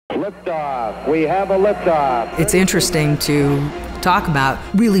Liftoff. We have a liftoff. It's interesting to talk about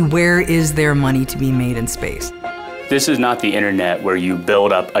really where is there money to be made in space. This is not the internet where you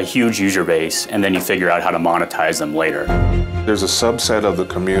build up a huge user base and then you figure out how to monetize them later. There's a subset of the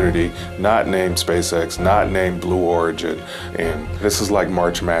community not named SpaceX, not named Blue Origin, and this is like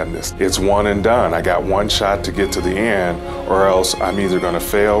March Madness. It's one and done. I got one shot to get to the end, or else I'm either going to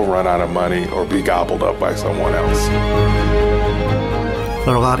fail, run out of money, or be gobbled up by someone else.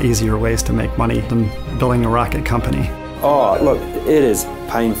 There are a lot easier ways to make money than building a rocket company. Oh, look, it is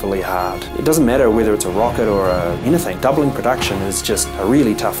painfully hard. It doesn't matter whether it's a rocket or anything. Doubling production is just a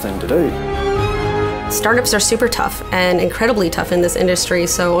really tough thing to do. Startups are super tough and incredibly tough in this industry,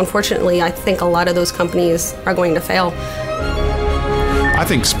 so unfortunately I think a lot of those companies are going to fail. I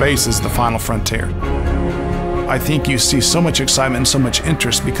think space is the final frontier. I think you see so much excitement and so much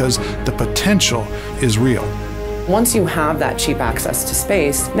interest because the potential is real. Once you have that cheap access to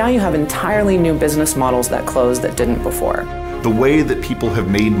space, now you have entirely new business models that close that didn't before. The way that people have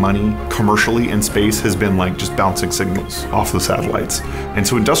made money commercially in space has been like just bouncing signals off the satellites. And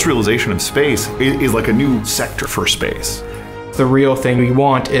so industrialization of space is like a new sector for space. The real thing we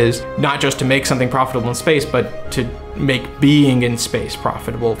want is not just to make something profitable in space, but to make being in space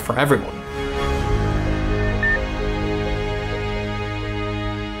profitable for everyone.